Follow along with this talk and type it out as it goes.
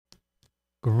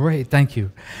Great, thank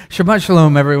you. Shabbat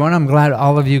Shalom, everyone. I'm glad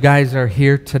all of you guys are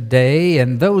here today.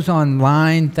 And those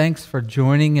online, thanks for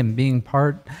joining and being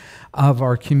part of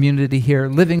our community here.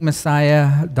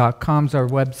 LivingMessiah.com is our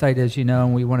website, as you know,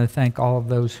 and we want to thank all of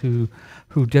those who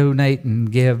donate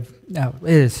and give. It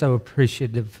is so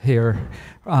appreciative here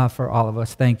for all of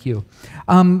us. Thank you.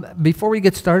 Before we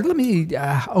get started, let me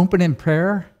open in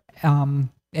prayer. And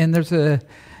there's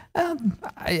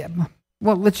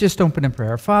Well, let's just open in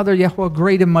prayer. Father, Yahweh,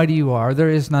 great and mighty you are.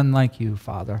 There is none like you,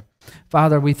 Father.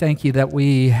 Father, we thank you that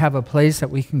we have a place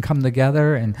that we can come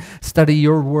together and study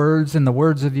your words and the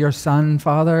words of your Son,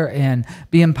 Father, and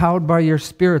be empowered by your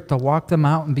Spirit to walk them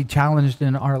out and be challenged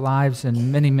in our lives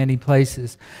in many, many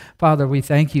places. Father, we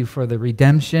thank you for the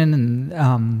redemption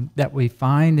and, that we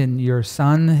find in your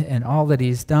Son and all that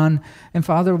he's done. And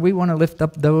Father, we want to lift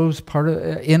up those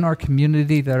in our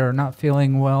community that are not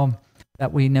feeling well,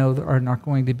 that we know are not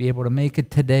going to be able to make it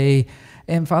today.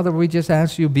 And Father, we just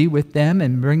ask you to be with them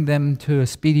and bring them to a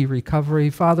speedy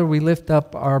recovery. Father, we lift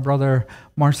up our brother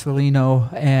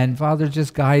Marcelino, and Father,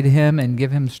 just guide him and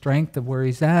give him strength of where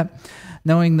he's at,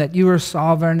 knowing that you are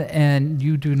sovereign and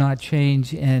you do not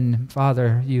change. And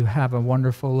Father, you have a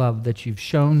wonderful love that you've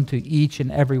shown to each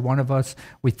and every one of us.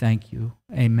 We thank you.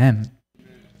 Amen.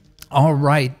 All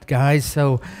right, guys,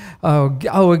 so,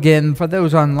 again, for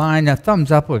those online, a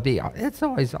thumbs up would be, it's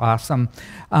always awesome.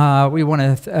 We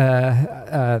want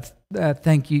to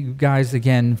thank you guys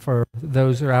again for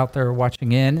those who are out there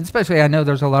watching in, especially I know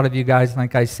there's a lot of you guys,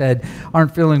 like I said,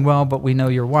 aren't feeling well, but we know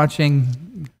you're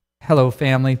watching. Hello,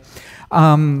 family.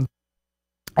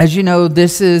 As you know,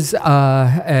 this is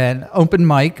an open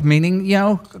mic, meaning,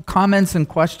 comments and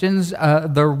questions,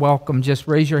 they're welcome. Just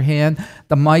raise your hand.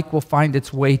 The mic will find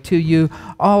its way to you.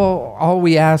 All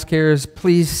we ask here is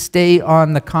please stay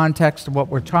on the context of what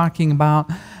we're talking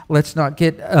about. Let's not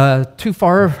get too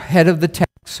far ahead of the text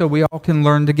so we all can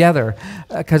learn together,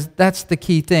 because that's the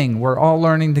key thing. We're all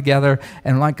learning together,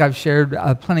 and like I've shared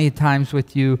plenty of times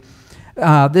with you,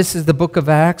 this is the book of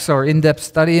Acts, our in-depth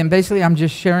study, and basically I'm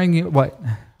just sharing you, what,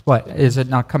 is it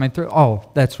not coming through? Oh,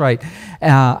 that's right.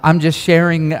 I'm just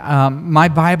sharing my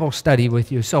Bible study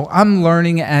with you. So I'm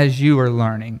learning as you are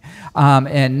learning.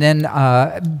 And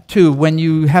then, too, when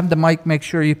you have the mic, make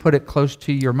sure you put it close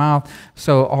to your mouth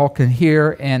so all can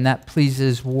hear, and that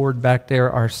pleases Ward back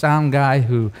there, our sound guy,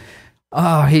 who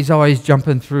he's always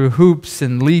jumping through hoops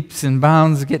and leaps and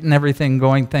bounds, getting everything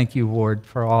going. Thank you, Ward,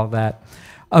 for all that.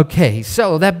 Okay,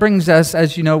 so that brings us,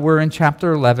 as you know, we're in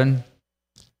chapter 11,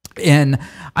 and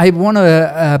I want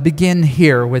to begin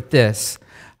here with this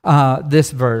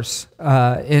verse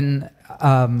in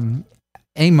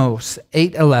Amos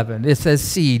 8:11. It says,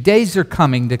 "See, days are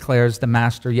coming, declares the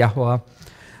Master Yahweh,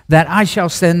 that I shall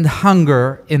send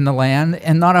hunger in the land,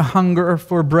 and not a hunger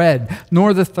for bread,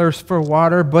 nor the thirst for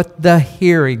water, but the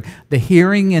hearing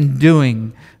and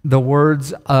doing the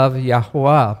words of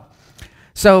Yahweh."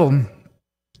 So,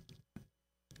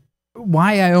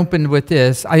 why I opened with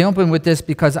this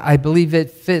because I believe it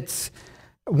fits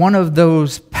one of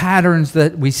those patterns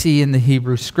that we see in the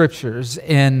Hebrew Scriptures,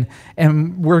 and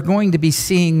we're going to be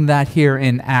seeing that here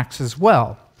in Acts as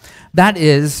well. That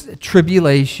is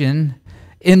tribulation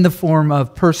in the form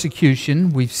of persecution.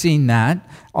 We've seen that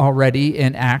already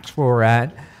in Acts where we're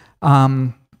at.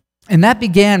 And that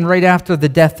began right after the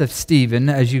death of Stephen,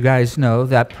 as you guys know,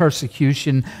 that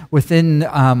persecution within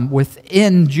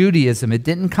Judaism. It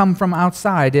didn't come from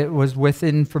outside. It was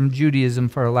within from Judaism,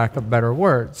 for a lack of better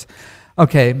words.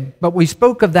 Okay, but we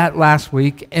spoke of that last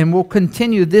week, and we'll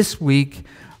continue this week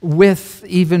with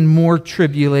even more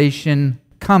tribulation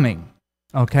coming,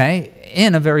 okay,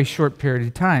 in a very short period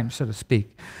of time, so to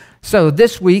speak. So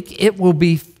this week, it will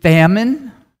be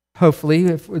famine,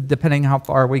 hopefully, depending how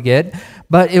far we get.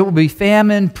 But it will be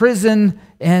famine, prison,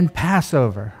 and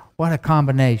Passover. What a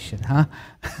combination, huh?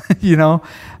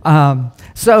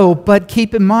 But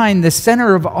keep in mind, the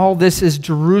center of all this is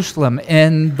Jerusalem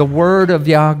and the word of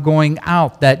Yah going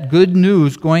out, that good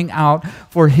news going out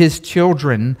for his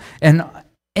children,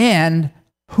 and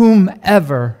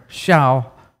whomever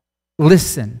shall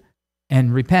listen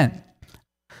and repent.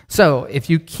 So if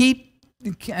you keep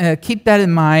that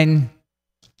in mind,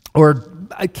 or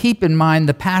keep in mind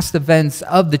the past events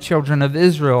of the children of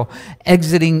Israel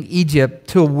exiting Egypt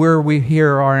to where we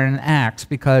here are in Acts,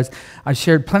 because I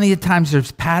shared plenty of times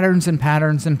there's patterns and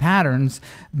patterns and patterns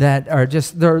that are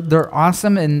just, they're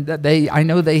awesome, and I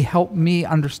know they help me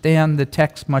understand the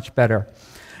text much better.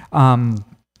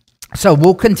 So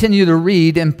we'll continue to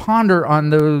read and ponder on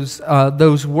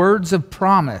those words of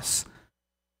promise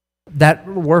that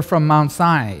were from Mount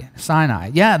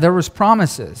Sinai. Yeah, there was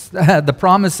promises, the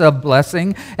promise of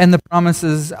blessing and the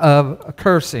promises of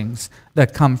cursings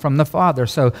that come from the Father.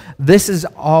 So this is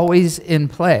always in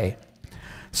play.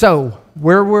 So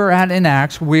where we're at in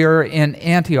Acts, we're in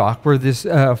Antioch, where this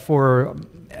for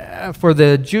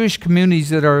the Jewish communities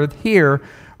that are here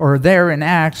or there in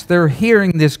Acts, they're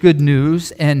hearing this good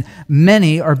news, and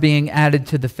many are being added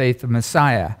to the faith of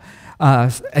Messiah.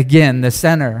 Again, the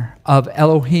center of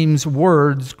Elohim's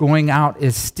words going out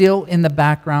is still in the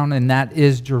background, and that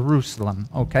is Jerusalem,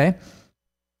 okay?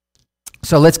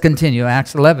 So let's continue,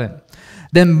 Acts 11.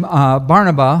 Then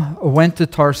Barnabas went to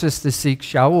Tarsus to seek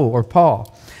Shaul, or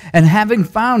Paul. And having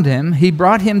found him, he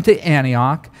brought him to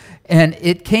Antioch, and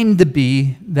it came to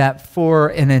be that for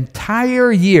an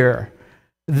entire year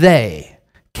they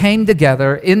came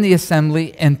together in the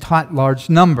assembly and taught large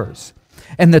numbers.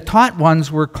 And the taught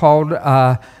ones were called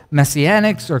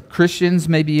Messianics or Christians,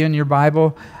 maybe in your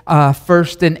Bible,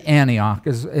 first in Antioch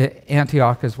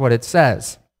is what it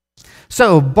says.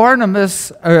 So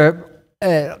Barnabas,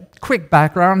 quick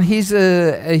background, he's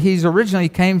originally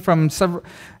came from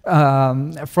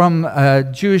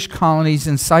Jewish colonies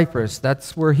in Cyprus.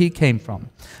 That's where he came from.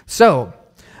 So,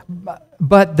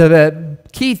 but the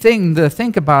key thing to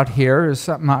think about here is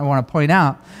something I want to point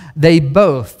out. They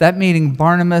both, that meaning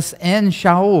Barnabas and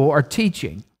Shaul, are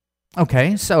teaching.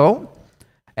 Okay, so,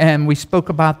 and we spoke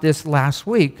about this last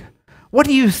week. What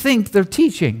do you think they're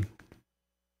teaching?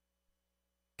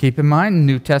 Keep in mind,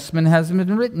 New Testament hasn't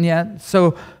been written yet.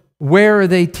 So where are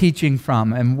they teaching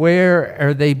from, and where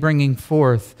are they bringing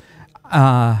forth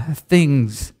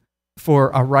things for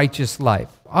a righteous life?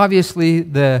 Obviously,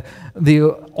 the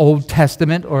Old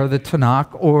Testament or the Tanakh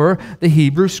or the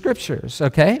Hebrew Scriptures,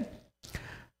 okay?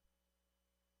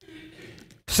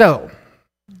 So,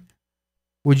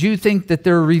 would you think that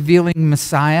they're revealing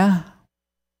Messiah?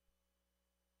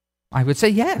 I would say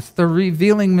yes, they're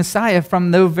revealing Messiah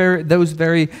from those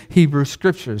very Hebrew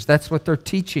Scriptures. That's what they're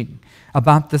teaching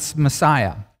about this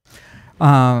Messiah.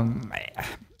 And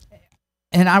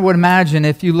I would imagine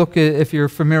if you're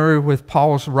familiar with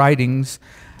Paul's writings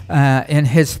and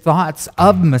his thoughts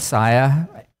of Messiah,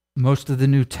 most of the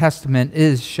New Testament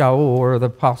is Shaul or the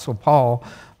Apostle Paul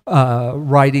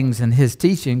writings and his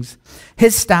teachings.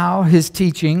 His style, his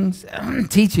teachings,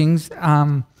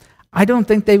 I don't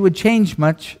think they would change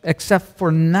much, except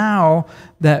for now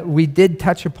that we did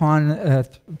touch upon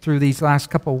through these last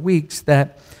couple of weeks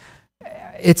that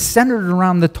it's centered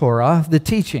around the Torah, the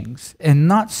teachings, and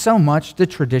not so much the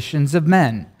traditions of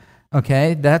men.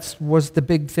 Okay, that was the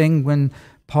big thing when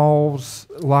Paul's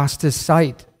lost his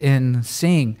sight in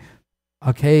seeing.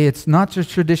 Okay, it's not just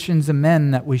traditions of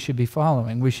men that we should be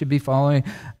following. We should be following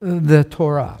the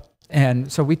Torah.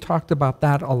 And so we talked about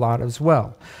that a lot as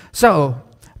well. So,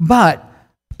 but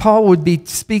Paul would be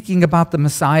speaking about the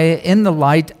Messiah in the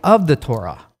light of the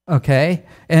Torah. Okay,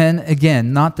 and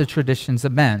again, not the traditions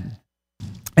of men.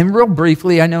 And real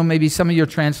briefly, I know maybe some of your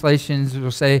translations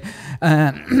will say,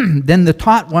 then the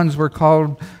taught ones were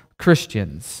called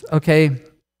Christians.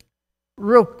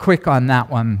 Real quick on that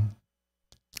one.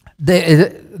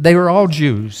 They were all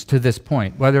Jews to this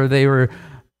point, whether they were,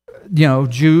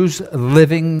 Jews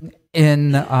living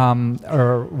in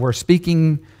or were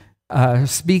speaking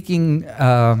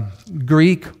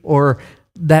Greek or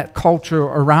that culture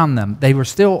around them. They were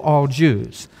still all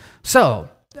Jews. So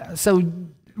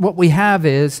what we have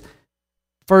is,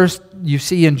 first, you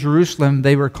see in Jerusalem,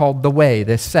 they were called the Way,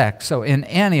 the sect. So in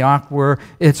Antioch, where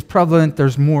it's prevalent,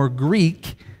 there's more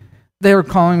Greek, they were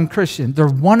calling them Christian. They're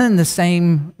one and the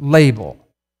same label,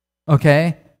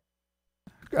 okay?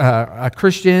 A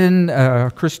Christian,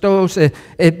 Christos,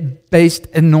 it based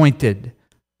anointed.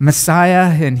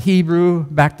 Messiah in Hebrew,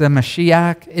 back to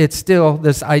Mashiach, it's still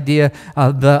this idea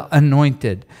of the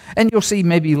anointed. And you'll see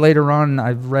maybe later on,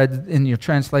 I've read in your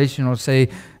translation, it'll say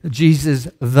Jesus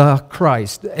the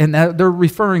Christ. And they're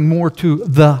referring more to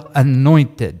the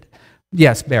anointed.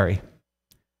 Yes, Barry.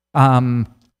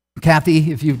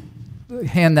 Kathy, if you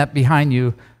hand that behind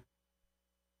you.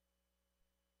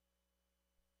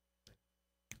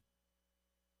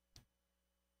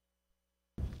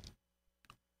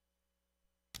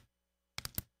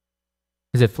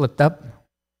 Is it flipped up?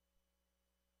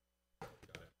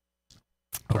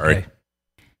 Sorry.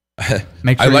 Okay.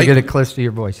 Make sure you get it close to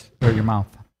your voice or your mouth.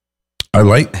 I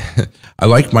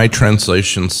like my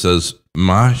translation says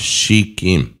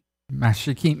Mashikim.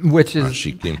 Mashikim, which is,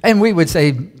 Mashikim. And we would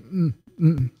say,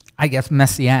 I guess,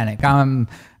 messianic. I'm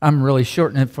really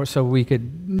shortening it so we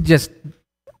could just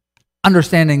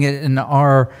understanding it in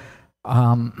our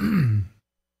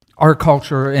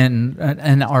culture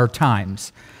and our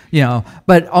times.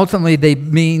 but ultimately they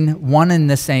mean one and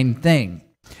the same thing.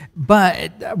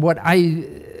 But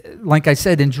like I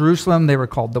said, in Jerusalem, they were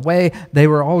called the Way. They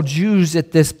were all Jews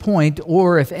at this point,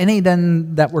 or if any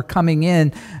then that were coming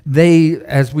in, they,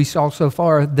 as we saw so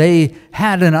far, they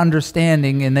had an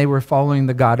understanding and they were following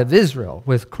the God of Israel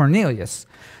with Cornelius.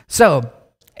 So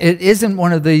it isn't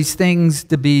one of these things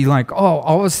to be like,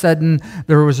 all of a sudden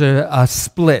there was a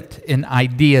split in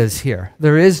ideas here.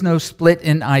 There is no split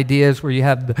in ideas where you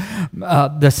have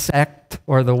the sect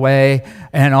or the Way,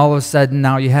 and all of a sudden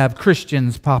now you have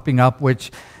Christians popping up,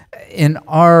 which in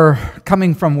our,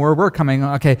 coming from where we're coming,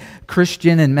 okay,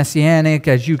 Christian and Messianic,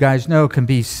 as you guys know, can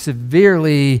be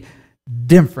severely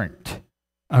different,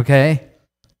 okay,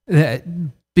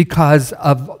 because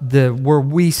of where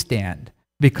we stand,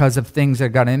 because of things that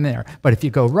got in there. But if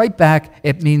you go right back,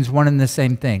 it means one and the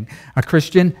same thing. A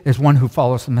Christian is one who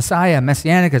follows the Messiah. A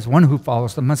Messianic is one who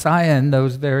follows the Messiah, and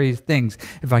those various things,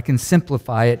 if I can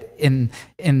simplify it in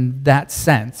that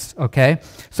sense, okay?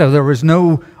 So there was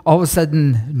no, all of a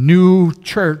sudden, new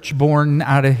church born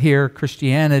out of here,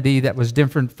 Christianity, that was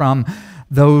different from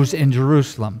those in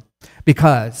Jerusalem.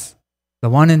 Because the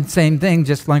one and same thing,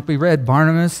 just like we read,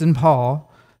 Barnabas and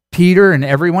Paul, Peter and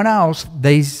everyone else,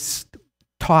 they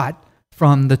taught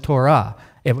from the Torah.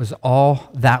 It was all,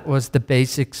 that was the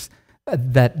basics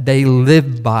that they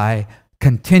lived by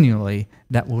continually,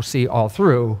 that we'll see all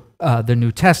through the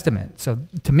New Testament. So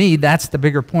to me, that's the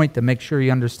bigger point to make sure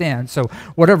you understand. So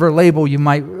whatever label you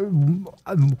might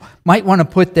want to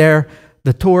put there,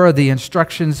 the Torah, the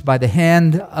instructions by the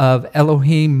hand of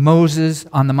Elohim, Moses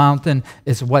on the mountain,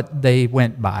 is what they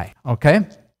went by, okay?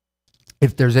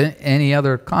 If there's any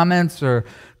other comments or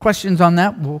questions on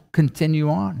that, we'll continue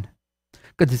on.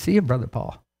 Good to see you, Brother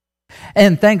Paul.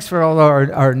 And thanks for all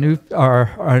our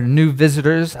new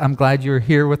visitors. I'm glad you're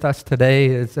here with us today.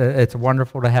 It's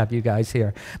wonderful to have you guys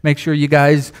here. Make sure you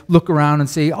guys look around and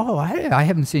see, I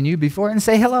haven't seen you before, and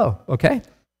say hello, okay?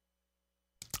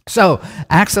 So,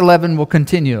 Acts 11 will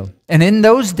continue. And in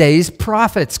those days,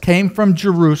 prophets came from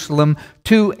Jerusalem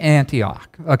to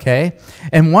Antioch, okay?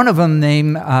 And one of them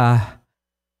named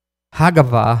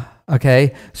Hagavah,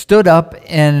 okay, stood up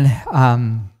and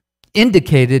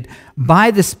indicated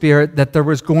by the Spirit that there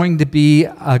was going to be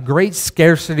a great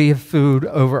scarcity of food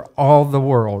over all the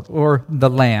world, or the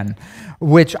land,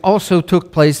 which also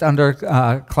took place under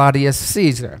Claudius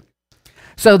Caesar.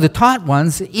 So the taught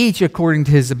ones, each according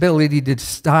to his ability,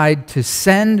 decide to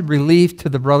send relief to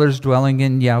the brothers dwelling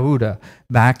in Yehuda,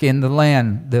 back in the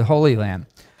land, the Holy Land.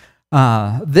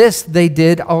 This they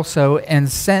did also,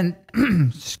 and sent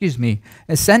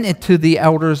sent it to the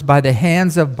elders by the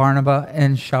hands of Barnabas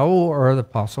and Shaul, or the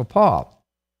Apostle Paul.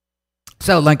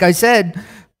 So, like I said,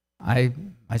 I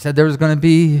said there was going to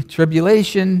be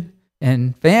tribulation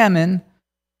and famine.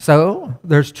 So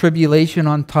there's tribulation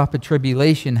on top of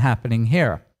tribulation happening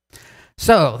here.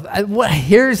 So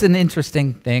here's an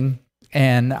interesting thing,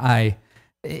 and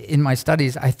in my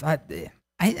studies, I thought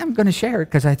I'm going to share it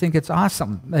because I think it's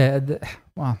awesome.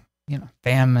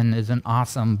 Famine isn't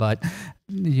awesome, but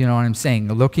you know what I'm saying.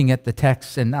 Looking at the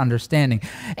text and understanding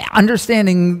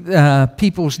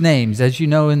people's names. As you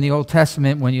know, in the Old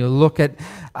Testament, when you look at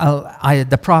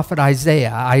the prophet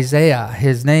Isaiah,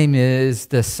 his name is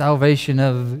the salvation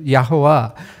of Yahweh.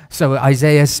 So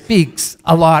Isaiah speaks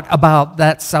a lot about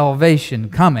that salvation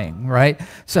coming, right?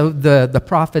 So the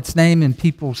prophet's name and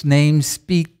people's names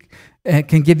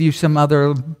can give you some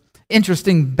other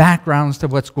interesting backgrounds to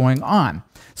what's going on.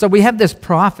 So we have this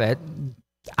prophet.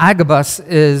 Agabus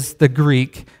is the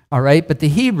Greek, all right? But the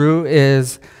Hebrew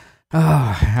is,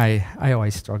 I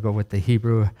always struggle with the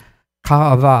Hebrew,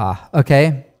 Ka'avah,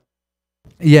 okay?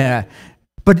 Yeah.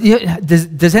 But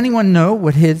does anyone know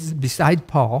what beside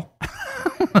Paul,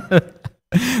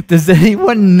 does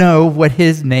anyone know what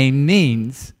his name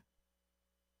means?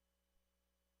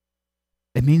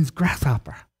 It means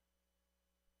grasshopper.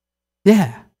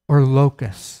 Yeah, or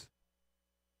locust.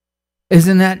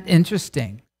 Isn't that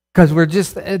interesting? Because we're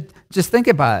just think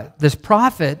about it. This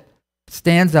prophet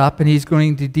stands up and he's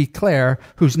going to declare,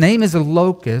 whose name is a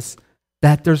locust,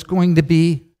 that there's going to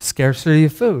be scarcity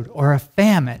of food or a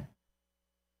famine.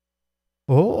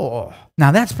 Oh,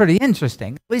 now that's pretty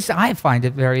interesting. At least I find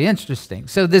it very interesting.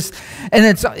 So it's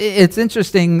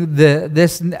interesting.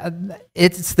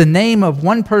 It's the name of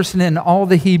one person in all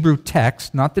the Hebrew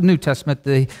text, not the New Testament,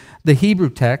 the Hebrew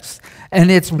text,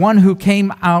 and it's one who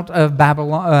came out of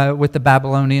Babylon with the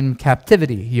Babylonian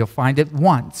captivity. You'll find it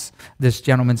once, this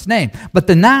gentleman's name. But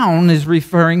the noun is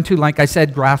referring to, like I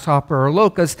said, grasshopper or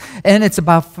locust, and it's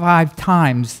about 5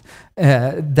 times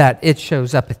that it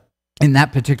shows up in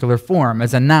that particular form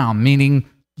as a noun, meaning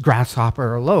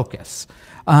grasshopper or locust.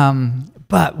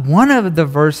 But one of the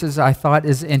verses I thought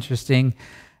is interesting,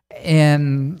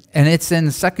 and it's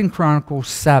in 2 Chronicles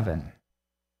 7.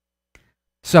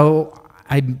 So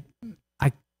I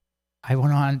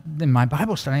went on in my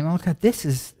Bible study, and I looked at this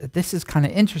is kind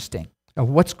of interesting of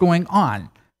what's going on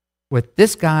with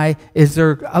this guy. Is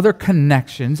there other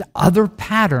connections, other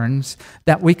patterns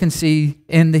that we can see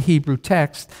in the Hebrew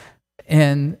text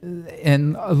and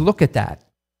look at that?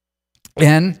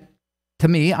 And to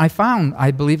me,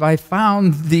 I believe I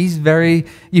found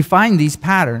you find these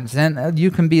patterns, and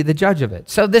you can be the judge of it.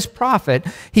 So this prophet,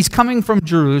 he's coming from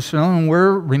Jerusalem,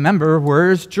 and remember,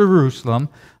 where's Jerusalem?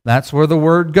 That's where the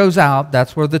word goes out.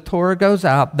 That's where the Torah goes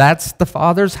out. That's the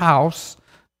Father's house,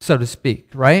 so to speak,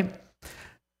 right?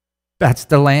 That's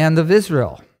the land of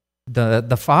Israel,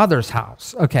 the Father's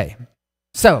house. Okay,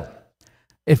 so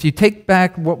if you take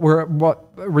back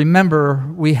remember,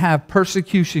 we have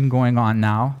persecution going on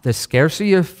now. The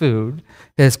scarcity of food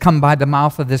has come by the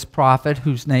mouth of this prophet,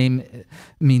 whose name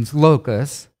means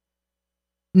locust.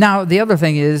 Now, the other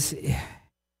thing is,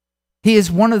 he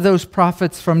is one of those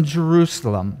prophets from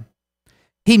Jerusalem.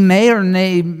 He may or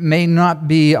may not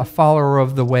be a follower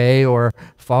of the way or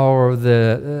follower of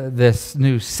this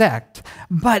new sect,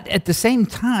 but at the same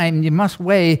time, you must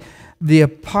weigh, the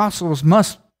apostles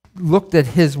must looked at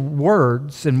his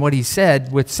words and what he said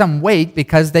with some weight,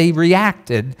 because they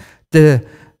reacted to,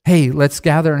 hey, let's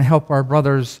gather and help our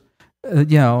brothers.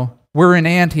 We're in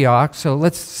Antioch, so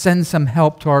let's send some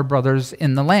help to our brothers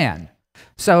in the land.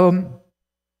 So,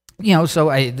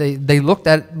 they looked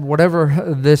at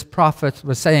whatever this prophet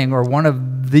was saying, or one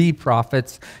of the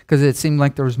prophets, because it seemed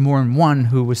like there was more than one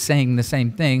who was saying the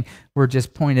same thing. We're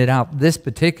just pointed out this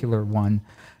particular one,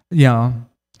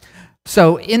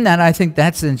 So in that, I think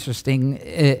that's interesting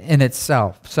in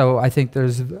itself. So I think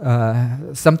there's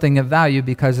something of value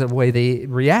because of the way they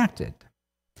reacted.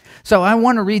 So I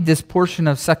want to read this portion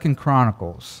of 2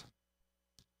 Chronicles.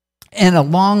 And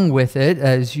along with it,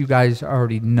 as you guys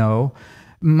already know,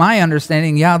 my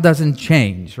understanding, Yah doesn't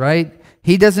change, right?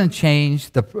 He doesn't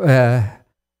change.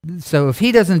 So if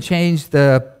he doesn't change,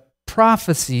 the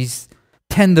prophecies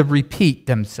tend to repeat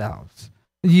themselves.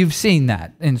 You've seen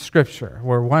that in Scripture,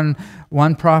 where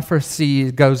one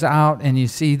prophecy goes out and you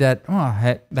see that,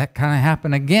 that kind of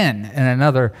happened again in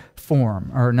another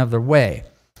form or another way.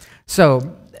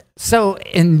 So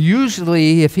and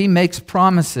usually if he makes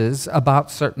promises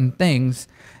about certain things,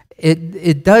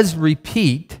 it does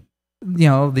repeat,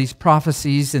 these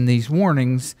prophecies and these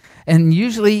warnings, and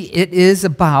usually it is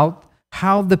about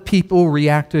how the people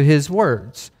react to his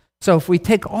words. So if we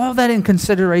take all that in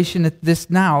consideration at this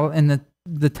now, in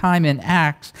the time in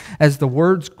Acts, as the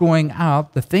word's going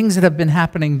out, the things that have been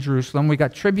happening in Jerusalem, we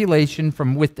got tribulation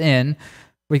from within,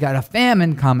 we got a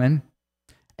famine coming,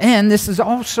 and this is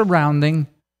all surrounding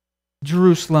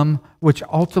Jerusalem, which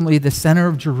ultimately the center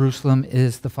of Jerusalem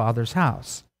is the Father's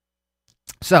house.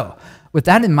 So with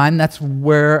that in mind, that's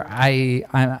where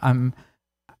I'm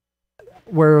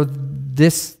where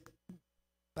this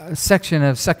section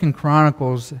of 2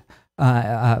 Chronicles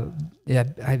 2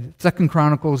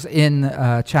 Chronicles in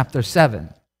chapter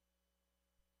 7.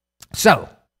 So,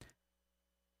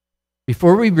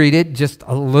 before we read it, just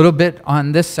a little bit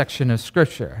on this section of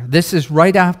Scripture. This is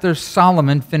right after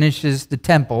Solomon finishes the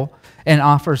temple and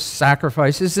offers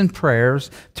sacrifices and prayers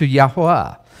to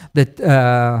Yahweh.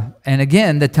 And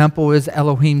again, the temple is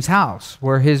Elohim's house,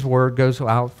 where his word goes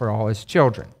out for all his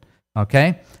children.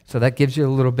 Okay? So that gives you a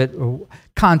little bit of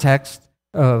context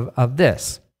of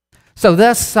this. So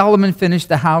thus Solomon finished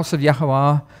the house of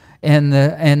Yahweh and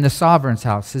the sovereign's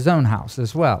house, his own house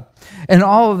as well. And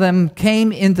all of them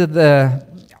came into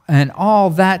all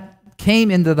that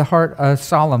came into the heart of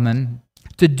Solomon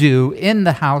to do in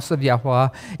the house of Yahweh,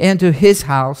 and to his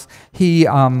house he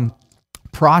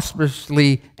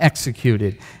prosperously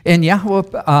executed. And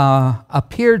Yahweh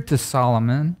appeared to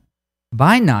Solomon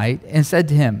by night and said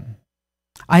to him,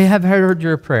 I have heard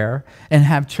your prayer and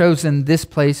have chosen this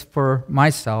place for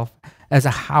myself as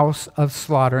a house of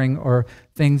slaughtering, or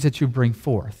things that you bring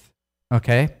forth,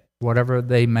 okay? Whatever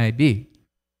they may be,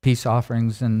 peace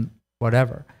offerings and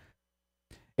whatever.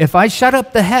 If I shut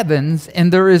up the heavens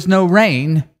and there is no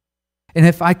rain, and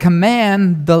if I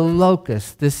command the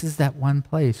locust, this is that one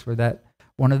place where that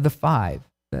one of the five,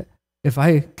 that if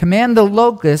I command the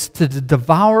locust to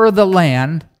devour the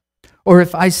land, or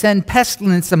if I send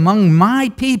pestilence among my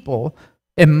people,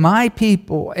 and my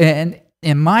people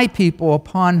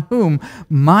upon whom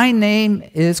my name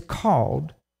is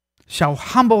called shall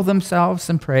humble themselves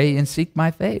and pray and seek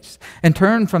my face and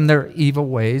turn from their evil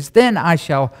ways, then I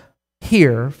shall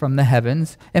hear from the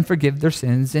heavens and forgive their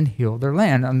sins and heal their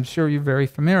land. I'm sure you're very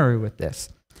familiar with this.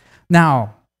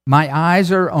 Now, my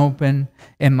eyes are open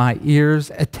and my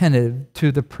ears attentive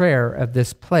to the prayer of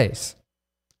this place.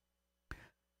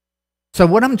 So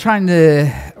what I'm trying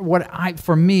to,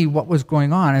 for me, what was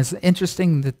going on is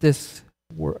interesting that this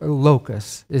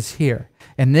locus is here.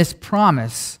 And this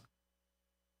promise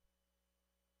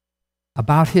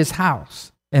about his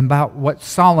house and about what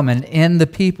Solomon and the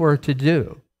people are to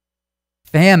do.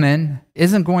 Famine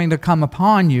isn't going to come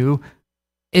upon you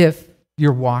if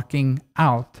you're walking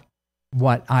out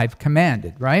what I've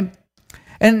commanded, right?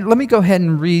 And let me go ahead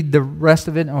and read the rest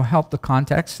of it, and it'll help the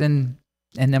context, and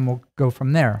then we'll go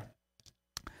from there.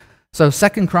 So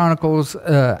 2 Chronicles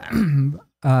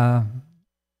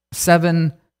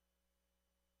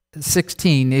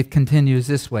 7:16, it continues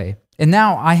this way. And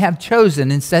now I have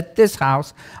chosen and set this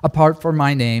house apart for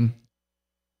my name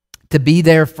to be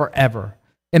there forever.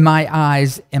 And my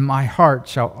eyes and my heart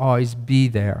shall always be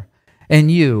there. And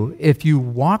you, if you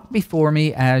walk before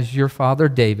me as your father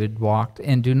David walked,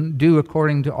 and do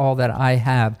according to all that I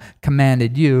have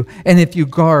commanded you, and if you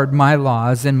guard my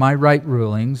laws and my right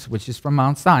rulings, which is from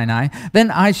Mount Sinai, then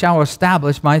I shall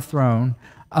establish my throne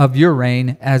of your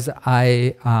reign as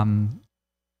I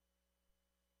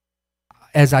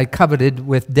coveted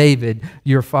with David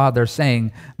your father,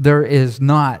 saying, there is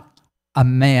not a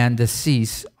man to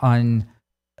cease to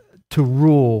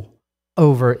rule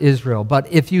over Israel.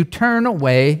 But if you turn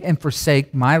away and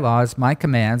forsake my laws, my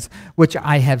commands, which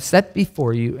I have set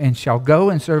before you, and shall go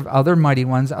and serve other mighty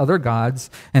ones, other gods,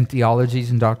 and theologies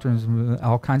and doctrines,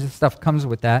 all kinds of stuff comes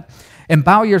with that, and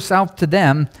bow yourself to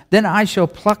them, then I shall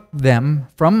pluck them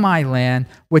from my land,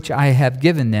 which I have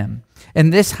given them.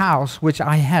 And this house, which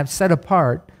I have set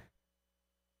apart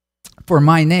for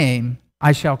my name,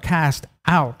 I shall cast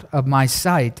out of my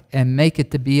sight and make it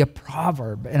to be a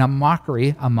proverb and a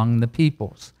mockery among the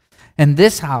peoples. And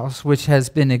this house, which has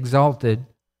been exalted,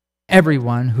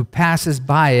 everyone who passes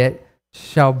by it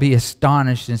shall be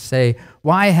astonished and say,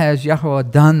 why has Yahweh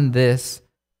done thus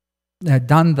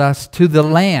to the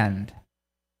land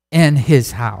and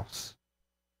his house?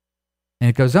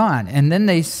 And it goes on. And then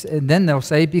they'll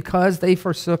say, because they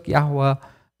forsook Yahweh,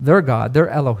 their God, their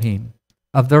Elohim,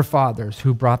 of their fathers,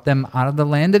 who brought them out of the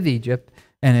land of Egypt,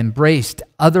 and embraced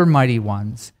other mighty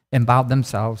ones, and bowed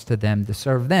themselves to them to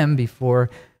serve them before.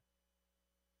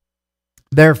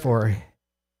 Therefore,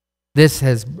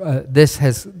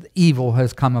 evil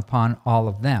has come upon all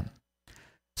of them.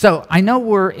 So I know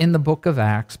we're in the book of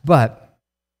Acts, but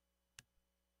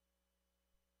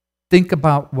think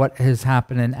about what has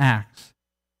happened in Acts.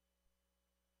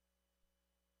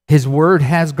 His word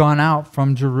has gone out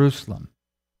from Jerusalem.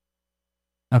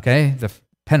 Okay, the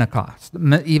Pentecost,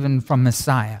 even from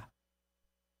Messiah.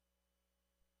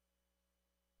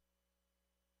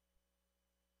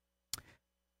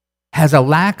 Has a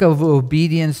lack of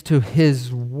obedience to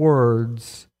his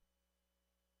words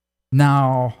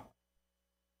now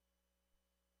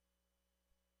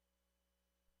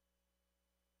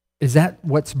is that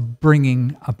what's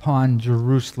bringing upon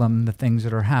Jerusalem the things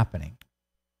that are happening?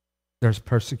 There's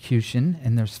persecution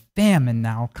and there's famine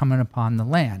now coming upon the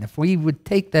land. If we would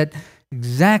take that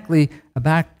exactly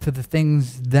back to the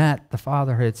things that the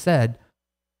Father had said,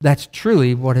 that's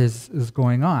truly what is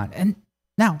going on. And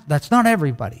now, that's not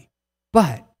everybody,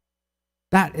 but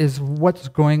that is what's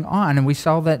going on. And we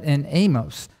saw that in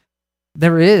Amos.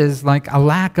 There is like a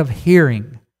lack of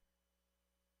hearing.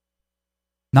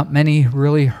 Not many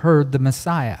really heard the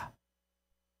Messiah.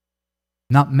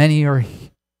 Not many are,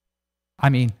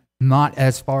 not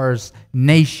as far as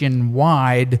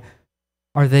nationwide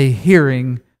are they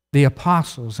hearing the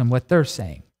apostles and what they're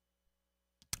saying.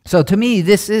 So to me,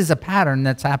 this is a pattern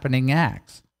that's happening in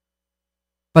Acts.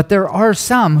 But there are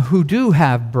some who do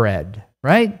have bread,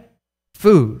 right?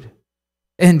 Food,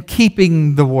 and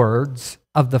keeping the words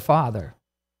of the Father.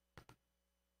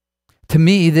 To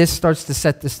me, this starts to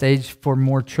set the stage for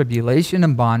more tribulation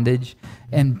and bondage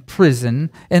and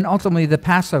prison, and ultimately the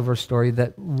Passover story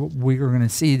that we're going to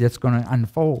see that's going to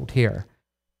unfold here.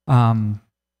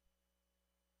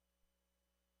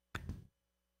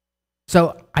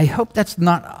 So I hope that's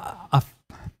not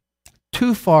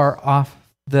too far off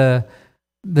the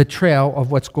trail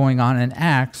of what's going on in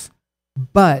Acts,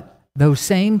 but those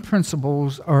same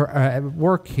principles are at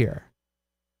work here.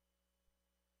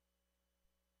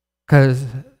 Because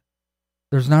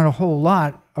there's not a whole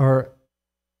lot or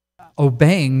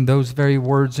obeying those very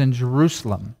words in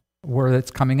Jerusalem where it's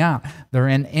coming out. They're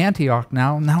in Antioch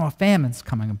now. Now a famine's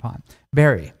coming upon.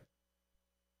 Barry.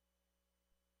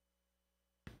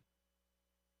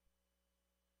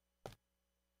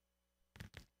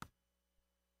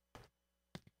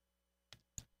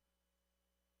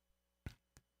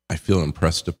 I feel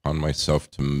impressed upon myself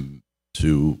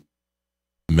to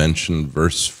mention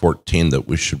verse 14, that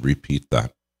we should repeat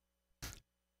that.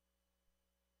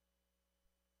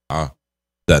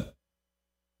 That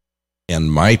and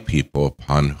my people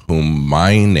upon whom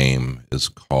my name is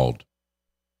called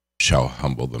shall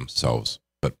humble themselves.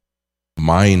 But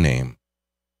my name,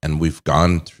 and we've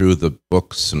gone through the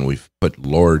books and we've put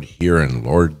Lord here and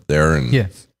Lord there, and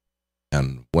Yes.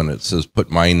 and when it says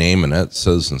put my name in it, it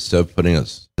says instead of putting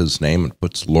his name, it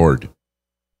puts Lord.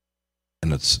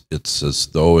 And it's as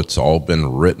though it's all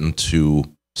been written to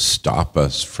stop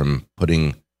us from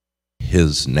putting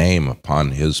his name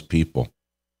upon his people.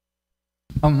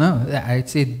 Oh, no, I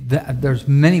see that there's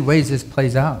many ways this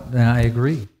plays out, and I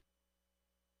agree.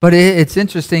 But it's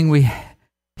interesting, we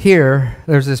hear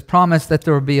there's this promise that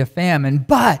there will be a famine,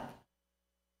 but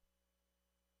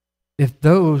if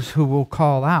those who will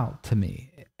call out to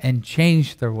me and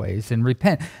change their ways and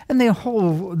repent, and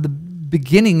the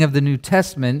beginning of the New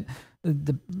Testament,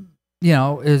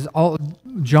 is all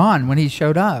John when he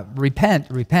showed up. Repent.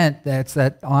 That's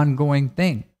that ongoing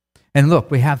thing. And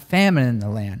look, we have famine in the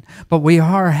land, but we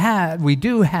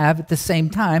do have at the same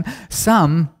time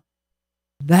some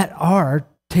that are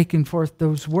taking forth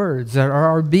those words, that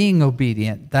are being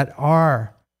obedient, that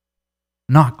are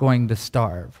not going to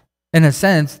starve. In a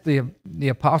sense, the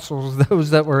apostles, those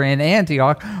that were in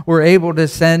Antioch, were able to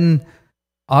send.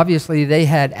 Obviously, they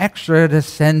had extra to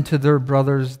send to their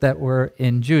brothers that were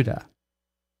in Judah,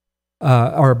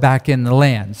 or back in the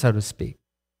land, so to speak.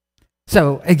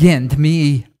 So again, to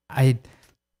me,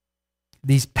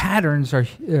 these patterns are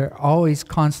always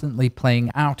constantly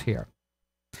playing out here.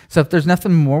 So if there's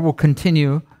nothing more, we'll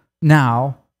continue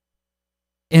now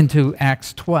into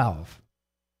Acts 12.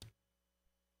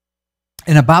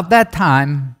 And about that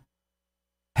time,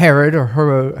 Herod, or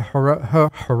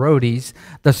Herodes,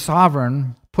 the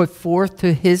sovereign, put forth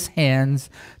to his hands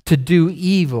to do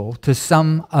evil to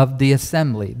some of the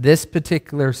assembly. This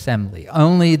particular assembly,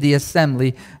 only the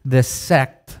assembly, the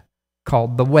sect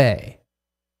called the Way.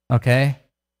 Okay?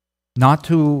 Not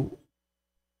to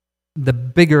the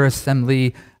bigger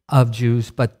assembly of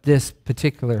Jews, but this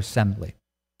particular assembly.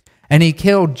 And he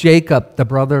killed Jacob, the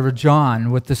brother of John,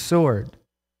 with the sword.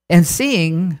 And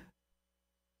seeing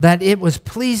that it was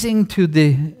pleasing to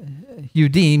the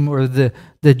Judim, or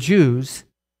the Jews,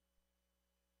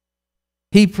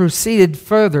 he proceeded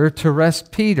further to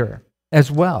arrest Peter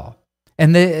as well.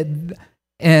 And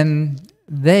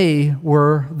they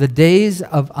were the days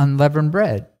of unleavened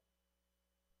bread.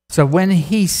 So when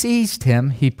he seized him,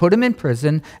 he put him in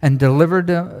prison and delivered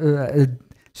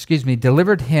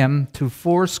him to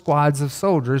 4 squads of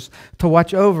soldiers to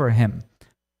watch over him,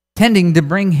 tending to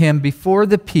bring him before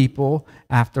the people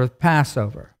after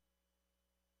Passover.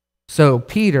 So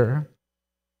Peter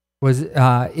was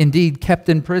indeed kept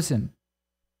in prison,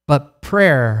 but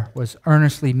prayer was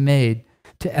earnestly made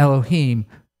to Elohim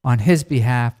on his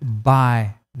behalf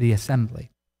by the assembly.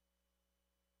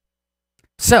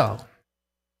 So,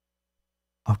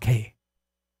 okay.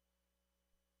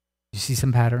 You see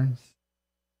some patterns?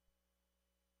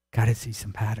 Got to see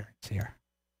some patterns here.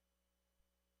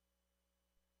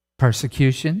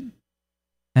 Persecution,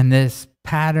 and this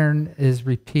pattern is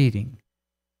repeating.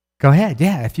 Go ahead,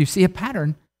 yeah, if you see a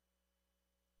pattern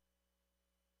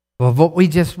of what we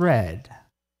just read.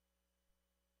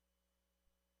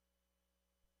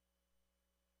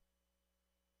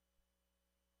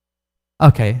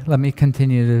 Okay, let me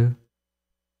continue to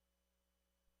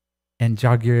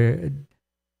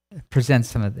present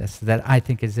some of this that I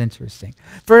think is interesting.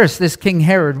 First, this King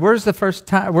Herod. Where's the first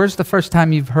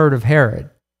time you've heard of Herod?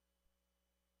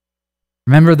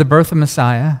 Remember the birth of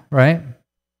Messiah, right?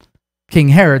 King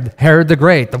Herod the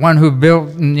Great, the one who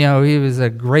built, he was a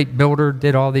great builder,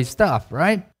 did all these stuff,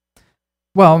 right?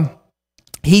 Well,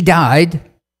 he died,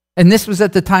 and this was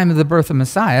at the time of the birth of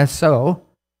Messiah, so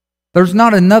there's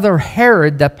not another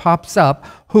Herod that pops up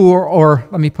or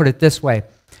let me put it this way.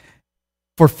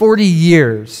 For 40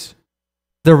 years,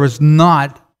 there was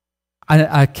not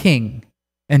a king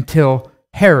until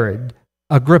Herod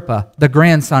Agrippa, the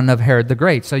grandson of Herod the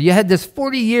Great. So you had this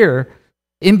 40-year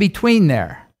in between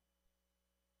there.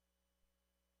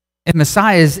 And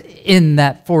Messiah is in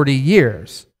that 40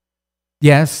 years.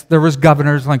 Yes, there was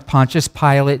governors like Pontius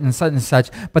Pilate and such,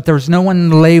 but there was no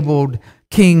one labeled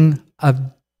king of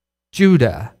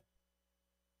Judah,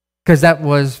 because that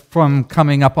was from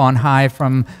coming up on high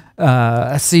from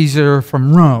Caesar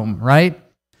from Rome, right?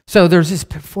 So there's this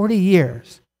 40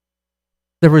 years.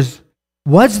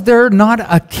 Was there not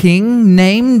a king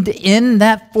named in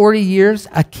that 40 years,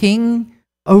 a king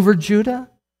over Judah?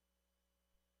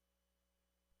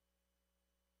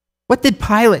 What did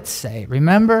Pilate say?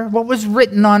 Remember? What was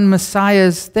written on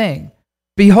Messiah's thing?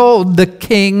 Behold, the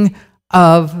King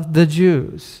of the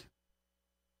Jews.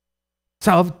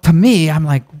 So to me, I'm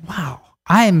like, wow,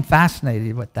 I am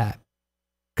fascinated with that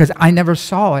because I never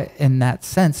saw it in that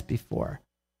sense before.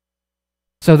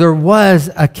 So there was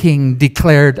a king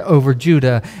declared over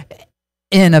Judah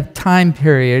in a time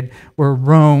period where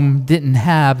Rome didn't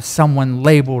have someone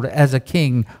labeled as a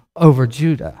king over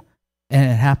Judah,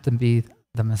 and it happened to be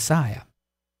the Messiah.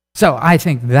 So I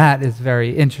think that is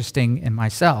very interesting in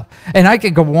myself. And I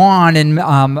could go on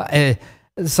and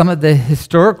some of the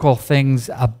historical things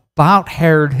about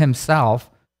Herod himself,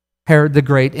 Herod the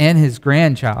Great, and his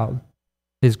grandson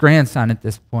at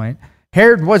this point.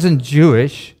 Herod wasn't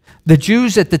Jewish. The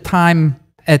Jews at the time,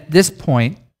 at this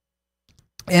point,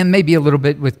 and maybe a little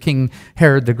bit with King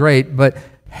Herod the Great, but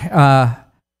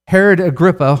Herod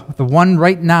Agrippa, the one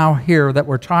right now here that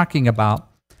we're talking about,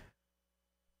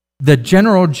 the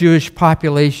general Jewish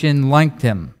population liked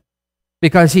him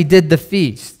because he did the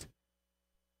feast.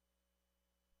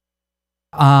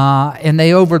 And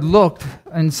they overlooked,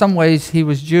 in some ways, he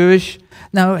was Jewish.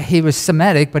 No, he was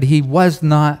Semitic, but he was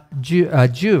not a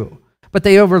Jew. But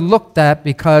they overlooked that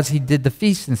because he did the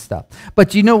feast and stuff. But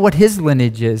do you know what his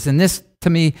lineage is? And this, to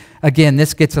me, again,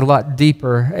 this gets a lot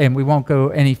deeper, and we won't go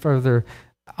any further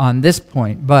on this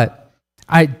point. But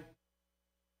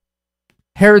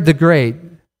Herod the Great,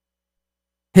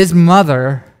 his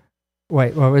mother,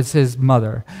 what was his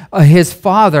mother? His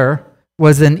father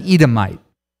was an Edomite.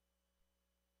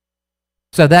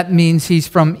 So that means he's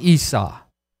from Esau.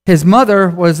 His mother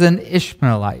was an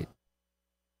Ishmaelite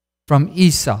from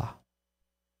Esau.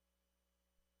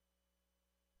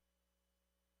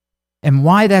 And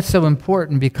why that's so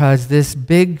important? Because this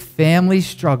big family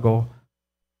struggle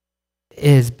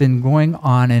has been going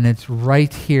on, and it's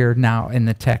right here now in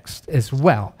the text as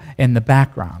well, in the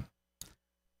background.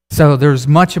 So there's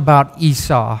much about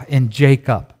Esau and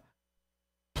Jacob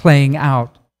playing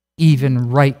out even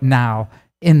right now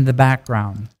in the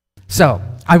background. So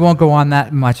I won't go on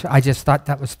that much. I just thought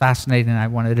that was fascinating and I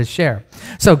wanted to share.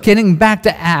 So getting back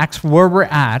to Acts, where we're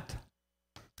at,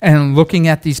 and looking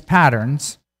at these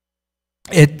patterns,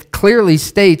 it clearly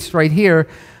states right here,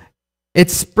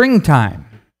 it's springtime.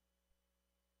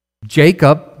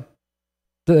 Jacob,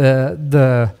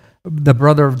 the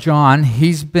brother of John,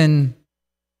 he's been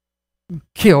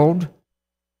killed,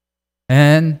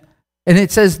 and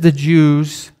it says the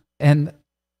Jews, and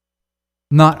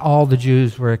not all the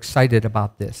Jews were excited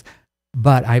about this,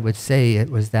 but I would say it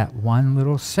was that one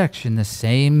little section, the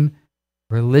same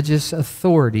religious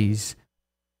authorities.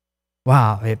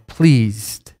 Wow, it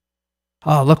pleased.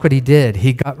 Oh, look what he did.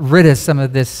 He got rid of some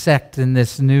of this sect and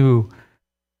this new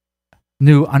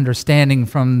understanding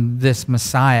from this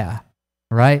Messiah,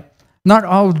 right? Not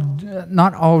all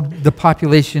the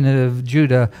population of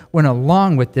Judah went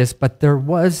along with this, but there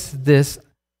was this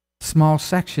small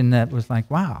section that was like,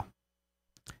 wow.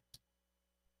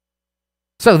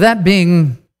 So that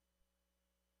being,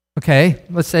 okay,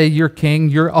 let's say you're king,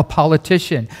 you're a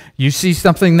politician. You see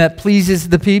something that pleases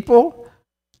the people,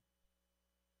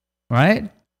 right?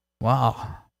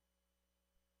 Wow.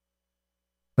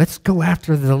 Let's go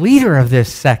after the leader of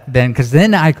this sect then, because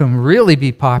then I can really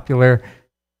be popular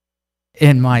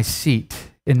in my seat,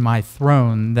 in my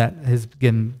throne that has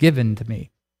been given to me.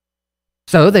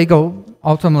 So they go,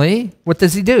 ultimately, what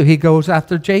does he do? He goes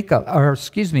after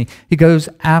he goes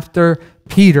after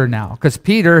Peter now. Because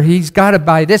Peter, he's got to,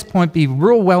 by this point, be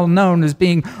real well known as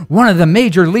being one of the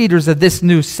major leaders of this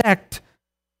new sect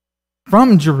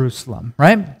from Jerusalem,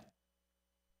 right?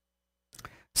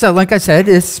 So, like I said,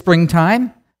 it's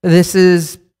springtime. This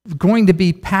is going to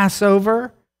be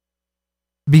Passover,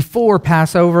 before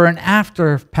Passover and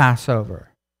after Passover.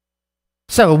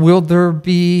 So will there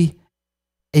be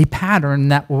a pattern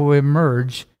that will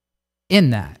emerge in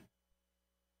that?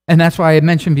 And that's why I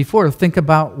mentioned before, think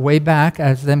about way back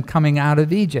as them coming out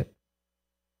of Egypt.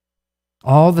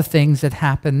 All the things that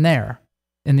happened there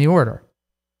in the order.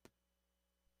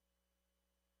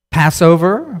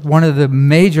 Passover, one of the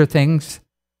major things,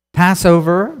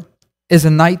 Passover is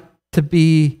a night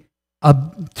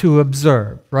to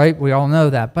observe, right? We all know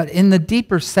that. But in the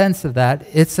deeper sense of that,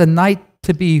 it's a night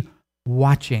to be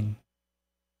watching,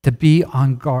 to be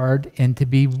on guard and to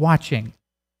be watching.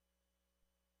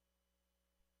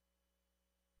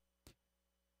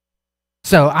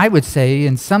 So I would say,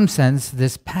 in some sense,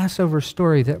 this Passover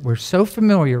story that we're so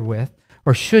familiar with,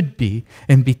 or should be,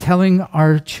 and be telling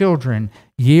our children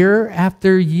year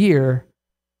after year,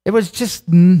 it was just,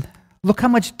 look how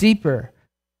much deeper.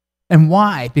 And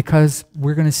why? Because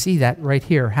we're going to see that right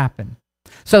here happen.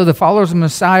 So the followers of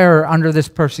Messiah are under this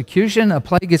persecution. A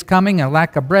plague is coming, a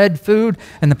lack of bread, food,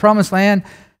 and the promised land.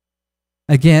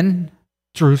 Again,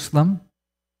 Jerusalem,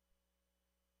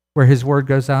 where his word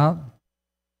goes out.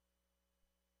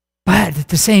 But at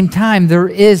the same time, there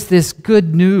is this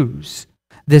good news,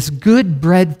 this good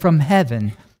bread from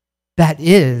heaven that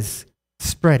is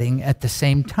spreading at the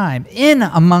same time in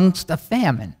amongst a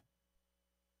famine.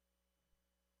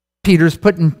 Peter's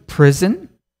put in prison.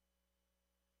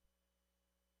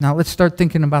 Now let's start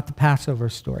thinking about the Passover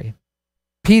story.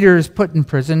 Peter is put in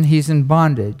prison. He's in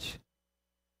bondage.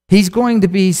 He's going to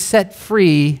be set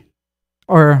free,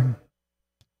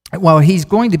 he's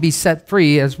going to be set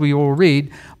free, as we will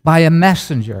read, by a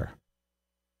messenger.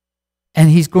 And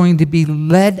he's going to be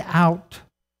led out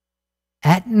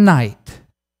at night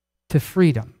to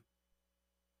freedom.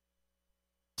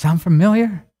 Sound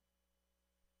familiar?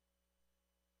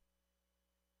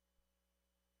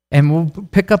 And we'll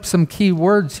pick up some key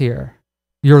words here.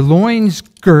 Your loins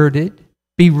girded,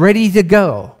 be ready to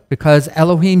go, because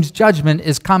Elohim's judgment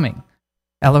is coming.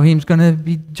 Elohim's going to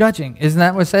be judging. Isn't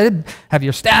that what it said? Have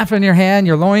your staff in your hand,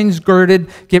 your loins girded,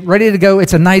 get ready to go.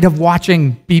 It's a night of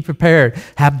watching. Be prepared.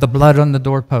 Have the blood on the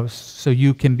doorposts so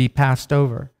you can be passed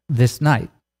over this night.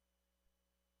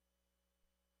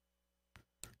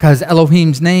 Because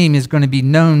Elohim's name is going to be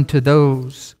known to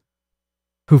those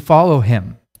who follow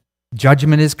him.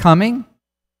 Judgment is coming.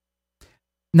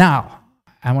 Now,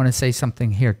 I want to say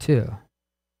something here too.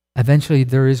 Eventually,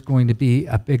 there is going to be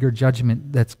a bigger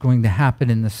judgment that's going to happen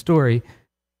in the story,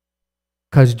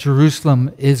 because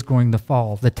Jerusalem is going to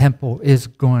fall. The temple is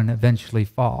going to eventually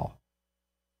fall.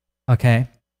 Okay?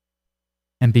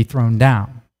 And be thrown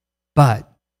down. But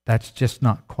that's just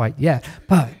not quite yet.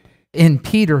 But in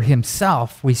Peter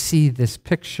himself, we see this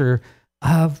picture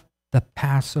of the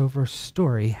Passover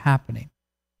story happening.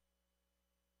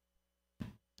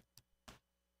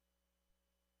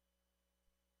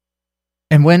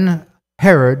 And when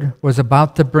Herod was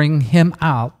about to bring him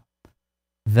out,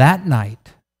 that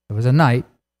night, it was a night,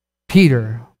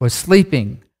 Peter was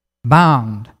sleeping,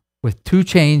 bound with 2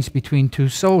 chains between 2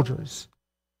 soldiers.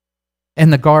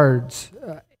 And the guards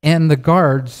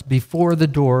before the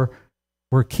door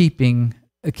were keeping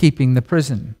the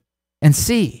prison. And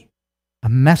see, a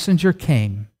messenger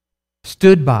came,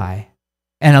 stood by,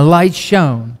 and a light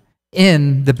shone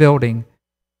in the building.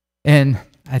 And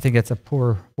I think it's a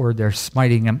poor word there,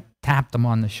 smiting him, tapped him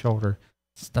on the shoulder.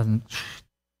 This doesn't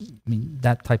mean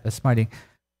that type of smiting.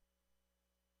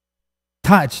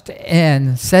 Touched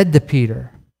and said to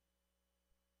Peter,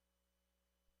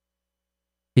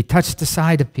 he touched the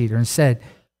side of Peter and said,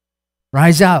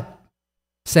 rise up,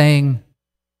 saying,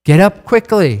 get up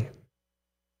quickly.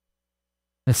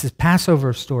 This is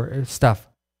Passover stuff.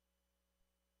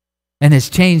 And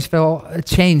his chains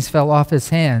fell off his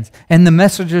hands. And the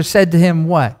messenger said to him,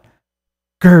 what?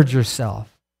 Gird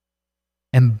yourself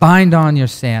and bind on your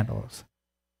sandals.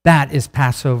 That is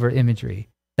Passover imagery.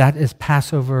 That is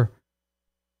Passover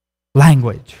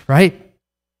language, right?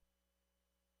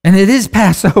 And it is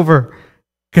Passover,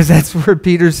 because that's where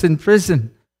Peter's in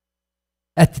prison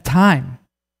at the time.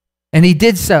 And he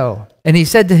did so. And he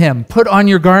said to him, put on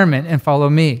your garment and follow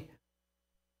me.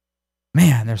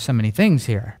 Man, there's so many things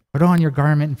here. Put on your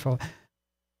garment and follow.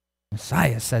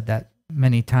 Messiah said that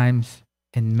many times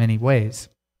in many ways.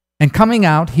 And coming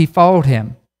out, he followed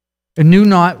him and knew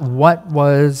not what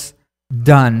was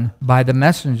done by the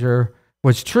messenger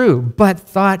was true, but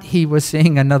thought he was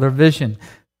seeing another vision.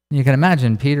 You can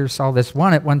imagine Peter saw this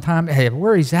one at one time. Hey,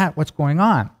 where he's at? What's going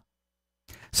on?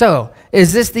 So,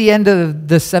 is this the end of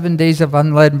the 7 days of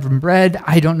unleavened bread?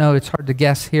 I don't know. It's hard to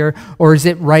guess here. Or is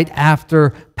it right after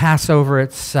Passover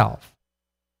itself?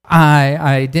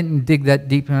 I didn't dig that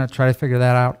deep and try to figure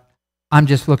that out. I'm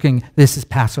just looking, this is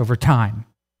Passover time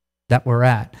that we're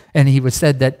at. And he was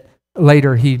said that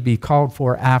later he'd be called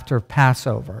for after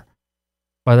Passover.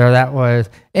 Whether that was,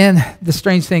 and the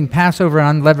strange thing, Passover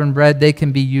and unleavened bread, they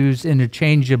can be used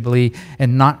interchangeably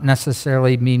and not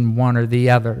necessarily mean one or the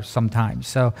other sometimes.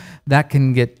 So that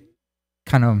can get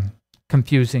kind of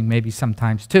confusing maybe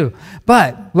sometimes too.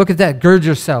 But look at that, gird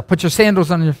yourself, put your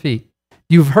sandals on your feet.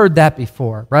 You've heard that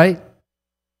before, right?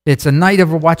 It's a night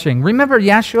of watching. Remember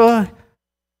Yeshua?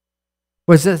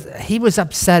 He was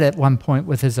upset at one point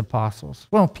with his apostles.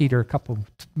 Well, Peter a couple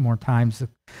more times.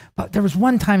 But there was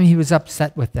one time he was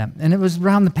upset with them, and it was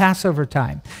around the Passover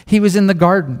time. He was in the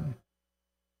garden,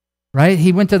 right?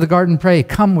 He went to the garden and prayed,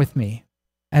 come with me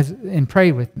and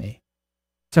pray with me.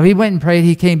 So he went and prayed.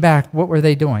 He came back. What were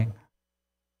they doing?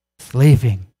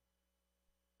 Sleeping.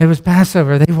 It was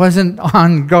Passover. They wasn't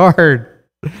on guard.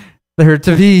 There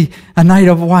to be a night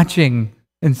of watching.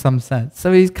 in some sense.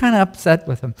 So he's kind of upset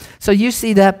with him. So you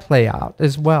see that play out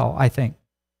as well, I think.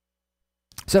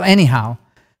 So anyhow,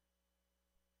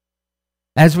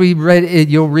 as we read it,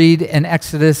 you'll read in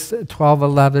Exodus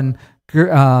 12:11,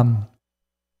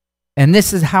 and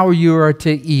this is how you are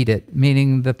to eat it,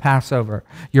 meaning the Passover.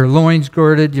 Your loins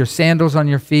girded, your sandals on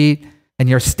your feet, and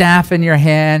your staff in your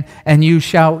hand, and you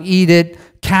shall eat it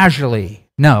casually.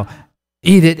 No,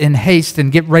 eat it in haste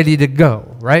and get ready to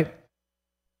go, right?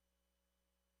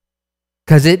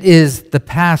 Because it is the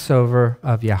Passover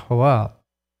of Yahweh.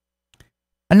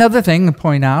 Another thing to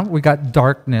point out, we got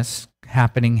darkness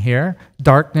happening here,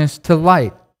 darkness to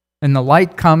light. And the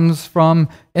light comes from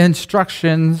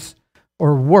instructions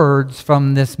or words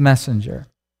from this messenger.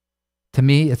 To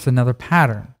me, it's another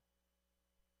pattern.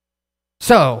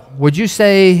 So, would you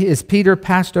say, is Peter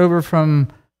passed over from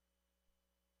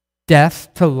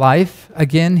death to life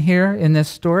again here in this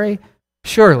story?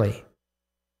 Surely.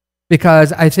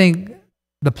 Because I think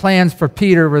the plans for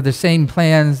Peter were the same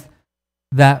plans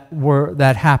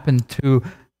that happened to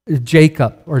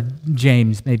Jacob or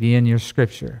James, maybe in your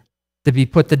scripture, to be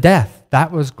put to death.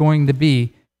 That was going to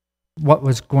be what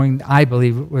was going, I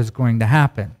believe, was going to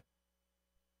happen.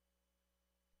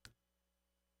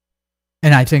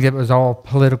 And I think it was all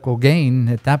political gain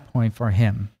at that point for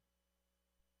him.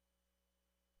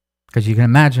 Because you can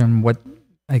imagine what,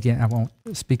 again, I won't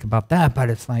speak about that, but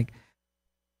it's like,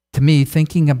 to me,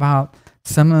 thinking about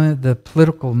some of the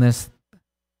politicalness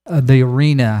of the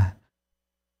arena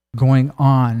going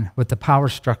on with the power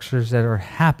structures that are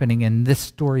happening, and this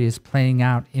story is playing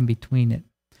out in between it.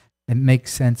 It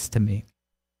makes sense to me.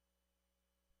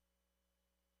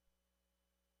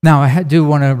 Now, I do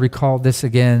want to recall this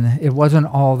again. It wasn't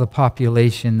all the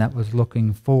population that was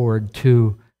looking forward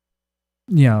to,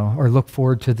 or look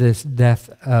forward to this death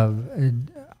of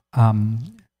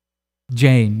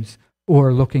James,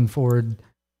 or looking forward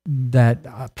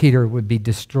that Peter would be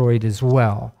destroyed as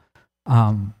well.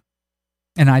 And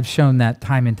I've shown that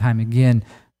time and time again.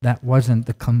 That wasn't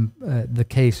the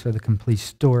case for the complete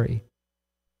story.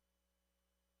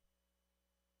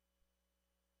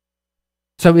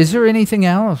 So is there anything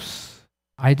else?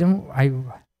 I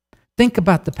think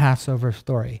about the Passover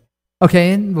story.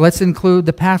 Okay, let's include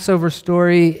the Passover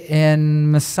story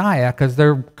and Messiah, because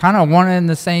they're kind of one and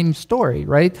the same story,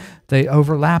 right? They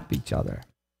overlap each other.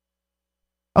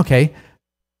 Okay.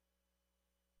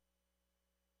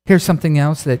 Here's something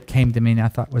else that came to me and I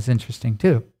thought was interesting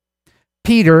too.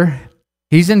 Peter,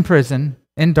 he's in prison,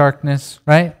 in darkness,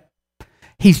 right?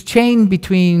 He's chained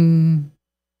between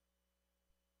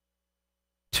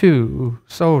two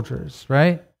soldiers,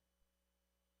 right?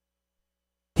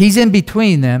 He's in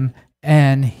between them,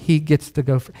 and he gets to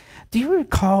go. Do you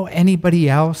recall anybody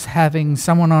else having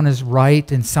someone on his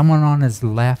right and someone on his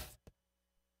left?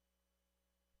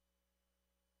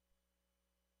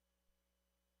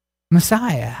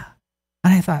 Messiah.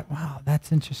 And I thought, wow,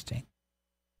 that's interesting.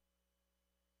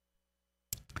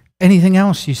 Anything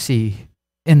else you see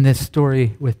in this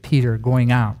story with Peter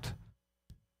going out?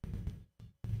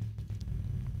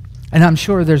 And I'm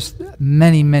sure there's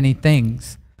many, many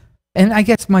things. And I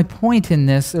guess my point in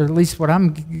this, or at least what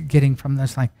I'm getting from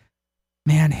this, like,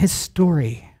 man, his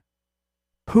story,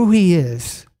 who he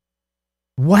is,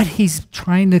 what he's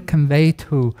trying to convey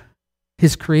to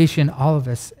his creation, all of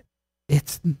us,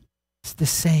 it's the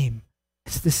same.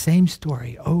 It's the same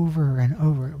story over and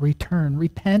over. Return,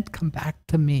 repent, come back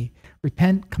to me.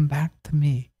 Repent, come back to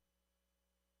me.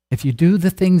 If you do the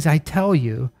things I tell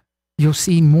you, you'll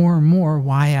see more and more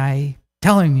why I'm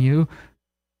telling you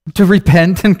to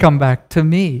repent and come back to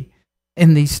me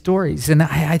in these stories. And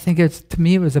I think to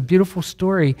me, it was a beautiful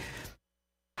story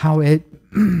how it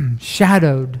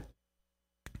shadowed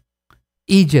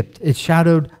Egypt. It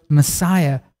shadowed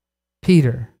Messiah,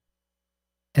 Peter,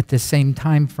 at the same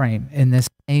time frame, in this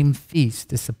same feast,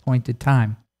 this appointed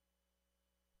time.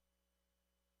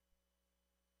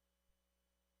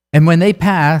 And when they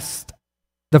passed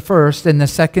the first and the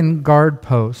second guard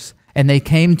posts, and they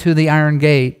came to the iron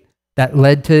gate that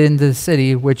led into the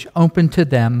city, which opened to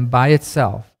them by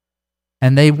itself,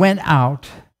 and they went out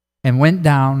and went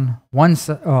down one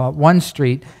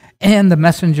street, and the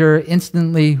messenger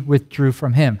instantly withdrew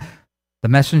from him. The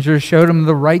messenger showed him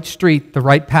the right street, the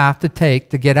right path to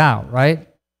take to get out, right?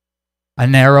 A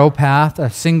narrow path, a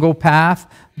single path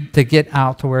to get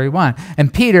out to where he went.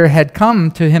 And Peter had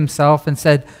come to himself and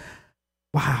said,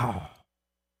 wow,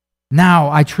 now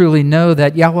I truly know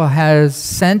that Yahweh has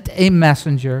sent a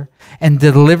messenger and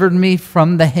delivered me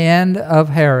from the hand of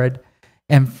Herod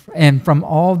and from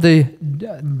all the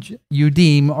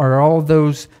Judim, or all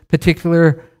those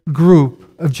particular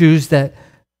group of Jews that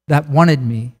wanted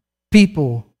me.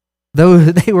 People Though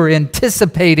they were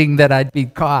anticipating that I'd be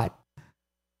caught. I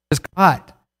was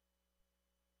caught.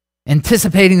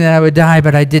 Anticipating that I would die,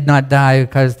 but I did not die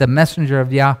because the messenger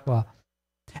of Yahweh.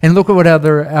 And look at what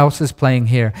else is playing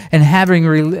here. And having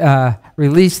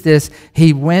released this,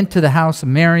 he went to the house of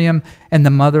Miriam and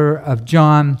the mother of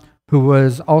John, who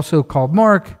was also called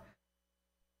Mark,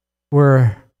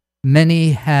 where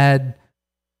many had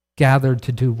gathered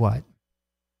to do what?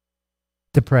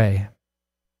 To pray.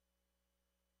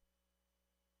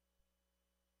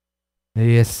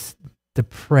 Yes, to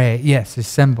pray. Yes,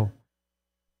 assemble.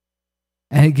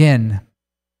 And again,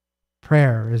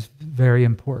 prayer is very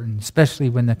important, especially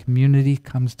when the community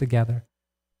comes together.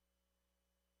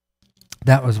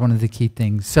 That was one of the key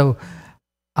things. So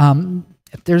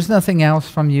if there's nothing else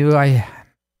from you,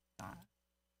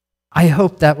 I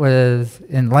hope that was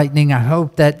enlightening. I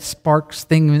hope that sparks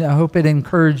things. I hope it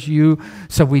encouraged you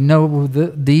so we know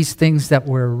these things that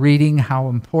we're reading, how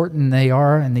important they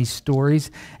are in these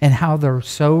stories, and how they're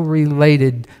so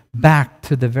related back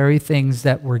to the very things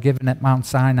that were given at Mount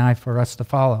Sinai for us to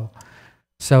follow.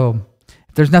 So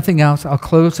if there's nothing else, I'll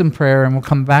close in prayer and we'll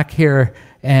come back here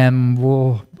and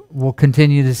we'll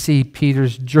continue to see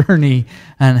Peter's journey,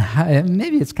 and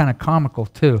maybe it's kind of comical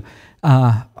too.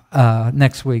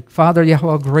 Next week. Father,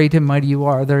 Yahweh, great and mighty you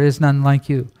are. There is none like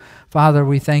you. Father,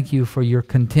 we thank you for your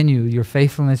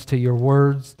faithfulness to your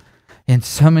words in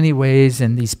so many ways,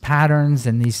 and these patterns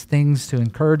and these things to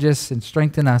encourage us and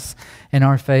strengthen us in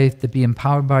our faith, to be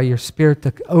empowered by your Spirit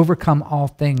to overcome all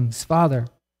things, Father,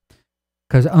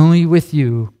 because only with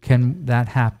you can that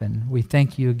happen. We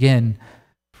thank you again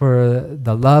for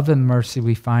the love and mercy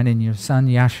we find in your Son,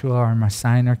 Yahshua, our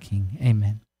Messiah and our King.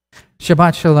 Amen.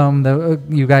 Shabbat Shalom,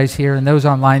 you guys here and those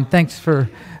online. Thanks for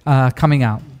coming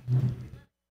out.